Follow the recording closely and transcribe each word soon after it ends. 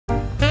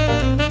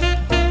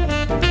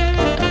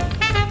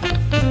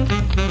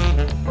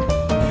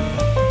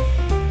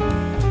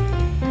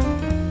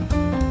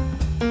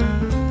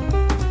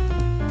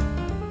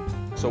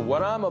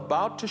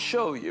about to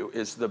show you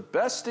is the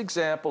best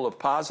example of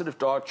positive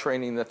dog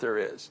training that there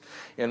is.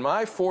 In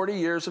my 40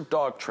 years of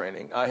dog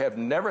training, I have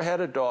never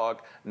had a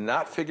dog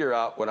not figure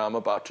out what I'm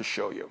about to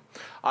show you.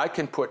 I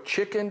can put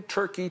chicken,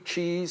 turkey,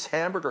 cheese,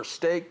 hamburger,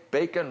 steak,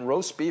 bacon,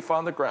 roast beef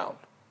on the ground.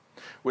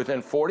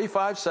 Within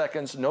 45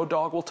 seconds, no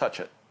dog will touch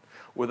it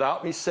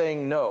without me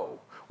saying no,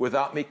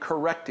 without me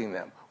correcting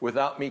them,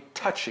 without me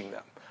touching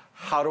them.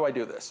 How do I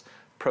do this?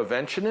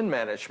 Prevention and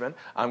management.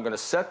 I'm going to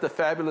set the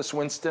fabulous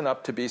Winston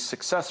up to be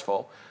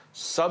successful.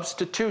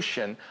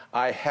 Substitution.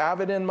 I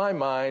have it in my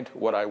mind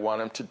what I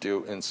want him to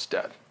do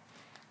instead.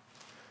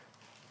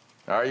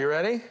 Are you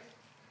ready?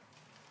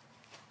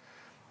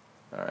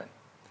 All right.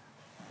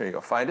 Here you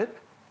go. Find it.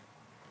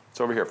 It's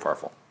over here,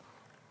 Farfel.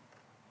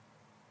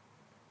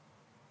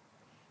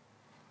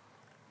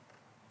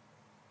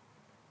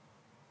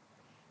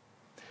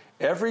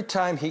 Every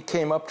time he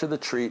came up to the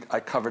treat, I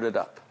covered it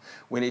up.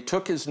 When he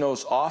took his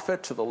nose off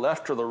it to the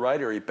left or the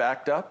right, or he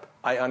backed up,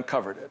 I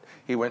uncovered it.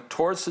 He went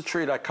towards the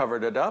treat, I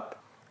covered it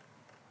up.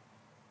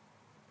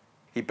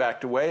 He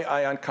backed away,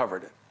 I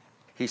uncovered it.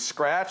 He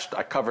scratched,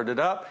 I covered it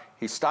up.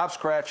 He stopped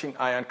scratching,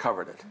 I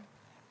uncovered it.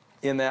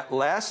 In that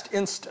last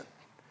instant,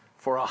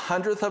 for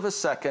 100th of a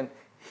second,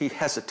 he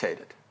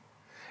hesitated.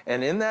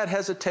 And in that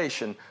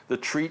hesitation, the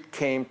treat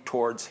came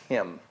towards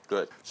him.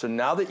 Good. So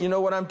now that you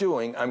know what I'm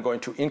doing, I'm going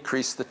to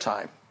increase the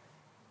time.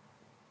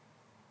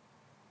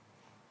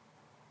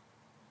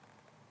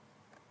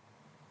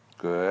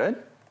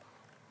 Good.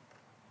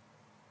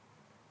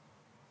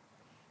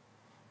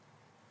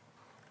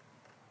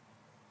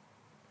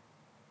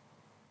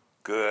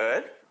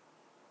 Good.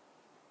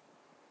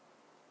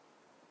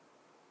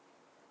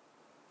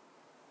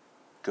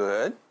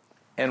 Good.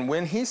 And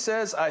when he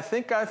says, I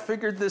think I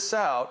figured this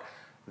out,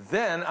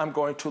 then I'm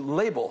going to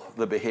label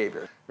the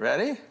behavior.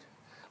 Ready?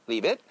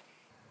 Leave it.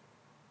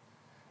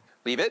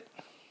 Leave it.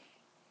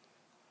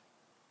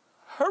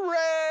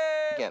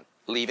 Hooray! Again.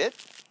 Leave it.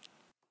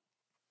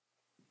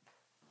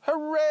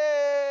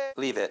 Hooray!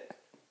 Leave it.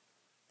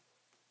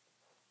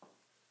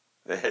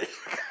 There you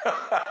go.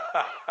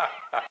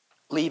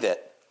 Leave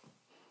it.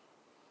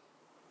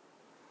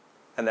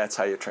 And that's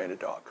how you train a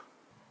dog.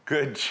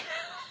 Good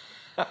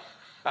job.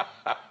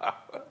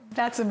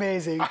 That's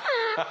amazing.